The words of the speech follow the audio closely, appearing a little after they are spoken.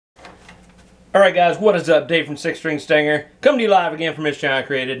Alright guys, what is up? Dave from Six String Stinger, coming to you live again from his channel I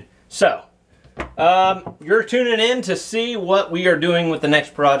created. So, you're tuning in to see what we are doing with the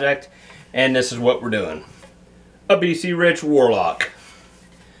next project, and this is what we're doing. A BC Rich Warlock.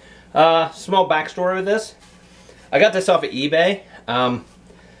 Small backstory with this. I got this off of eBay. I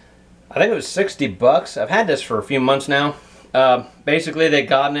think it was 60 bucks. I've had this for a few months now. Basically they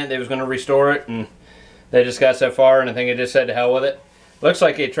gotten it, they was going to restore it, and they just got so far, and I think they just said to hell with it. Looks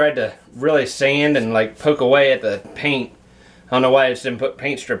like they tried to really sand and like poke away at the paint. I don't know why I just didn't put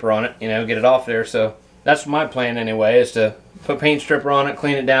paint stripper on it, you know, get it off there. So that's my plan anyway, is to put paint stripper on it,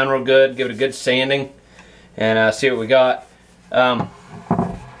 clean it down real good, give it a good sanding, and see what we got.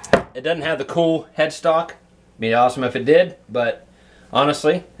 It doesn't have the cool headstock. Be awesome if it did, but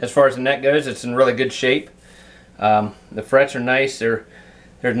honestly, as far as the neck goes, it's in really good shape. The frets are nice. There's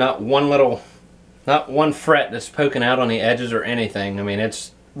not one fret that's poking out on the edges or anything. I mean,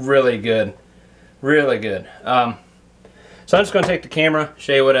 it's really good. Really good. So I'm just going to take the camera,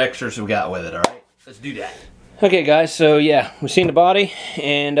 show you what extras we got with it, alright? Let's do that. Okay guys, so yeah, we've seen the body,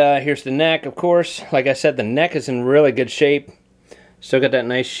 and here's the neck, of course. Like I said, the neck is in really good shape. Still got that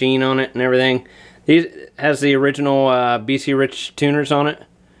nice sheen on it and everything. These has the original BC Rich tuners on it.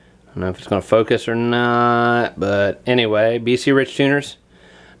 I don't know if it's going to focus or not, but anyway, BC Rich tuners.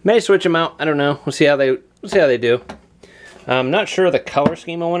 May switch them out. I don't know. We'll see how they do. I'm not sure the color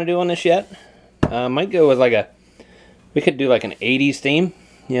scheme I want to do on this yet. Might go with like we could do like an 80s theme.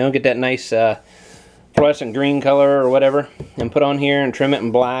 You know, get that nice fluorescent green color or whatever, and put on here and trim it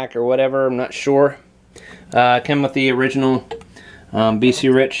in black or whatever. I'm not sure. Came with the original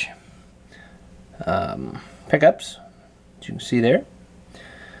BC Rich pickups, as you can see there.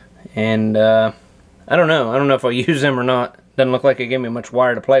 And I don't know. I don't know if I'll use them or not. Doesn't look like it gave me much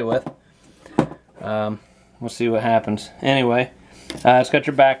wire to play with. We'll see what happens. Anyway, it's got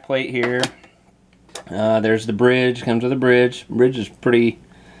your back plate here. There's the bridge. Comes with a bridge. Bridge is pretty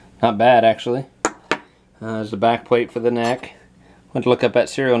not bad actually. There's the back plate for the neck. Went to look up that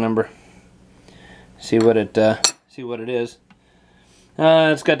serial number. See what it is.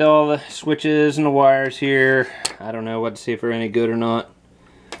 It's got all the switches and the wires here. I don't know what to see if they're any good or not.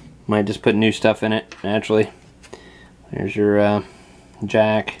 Might just put new stuff in it naturally. There's your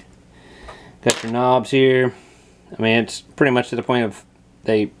jack. Got your knobs here. I mean, it's pretty much to the point of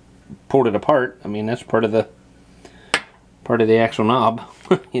they pulled it apart. I mean, that's part of the actual knob,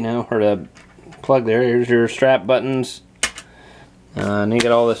 you know, or the plug there. Here's your strap buttons. And you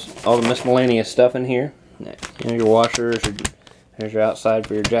got all the miscellaneous stuff in here. You know, your washers. There's your outside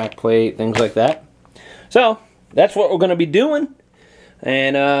for your jack plate, things like that. So that's what we're going to be doing,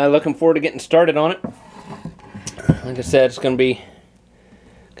 and looking forward to getting started on it. Like I said, it's going to be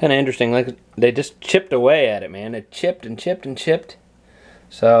kind of interesting. Like, they just chipped away at it, man. It chipped and chipped and chipped.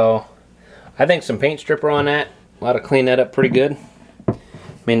 So I think some paint stripper on that ought to clean that up pretty good. I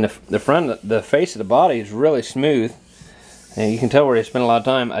mean, the front, the face of the body is really smooth, and you can tell where they spent a lot of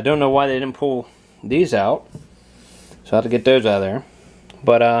time. I don't know why they didn't pull these out, so I have to get those out of there.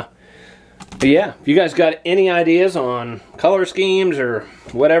 But yeah, if you guys got any ideas on color schemes or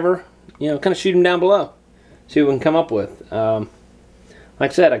whatever, you know, kind of shoot them down below. See what we can come up with. Like I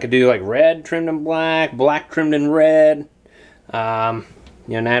said, I could do like red trimmed in black, black trimmed in red. You know,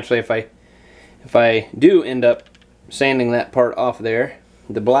 naturally, if I do end up sanding that part off there,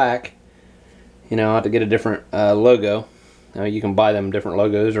 the black, you know, I'll have to get a different logo. You can buy them different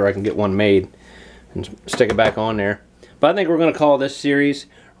logos, or I can get one made and stick it back on there. But I think we're going to call this series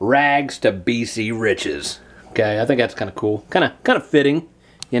Rags to BC Riches. Okay, I think that's kind of cool, kind of fitting,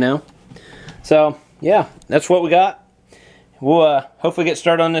 you know. So yeah, that's what we got. We'll hopefully get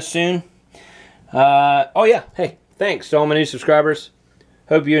started on this soon. Oh yeah, hey, thanks to all my new subscribers.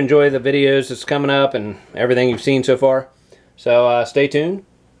 Hope you enjoy the videos that's coming up and everything you've seen so far. So stay tuned,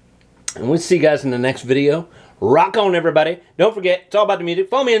 and we'll see you guys in the next video. Rock on, everybody. Don't forget, it's all about the music.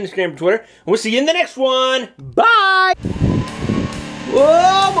 Follow me on Instagram and Twitter, and we'll see you in the next one. Bye!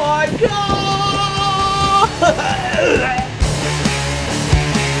 Oh my God!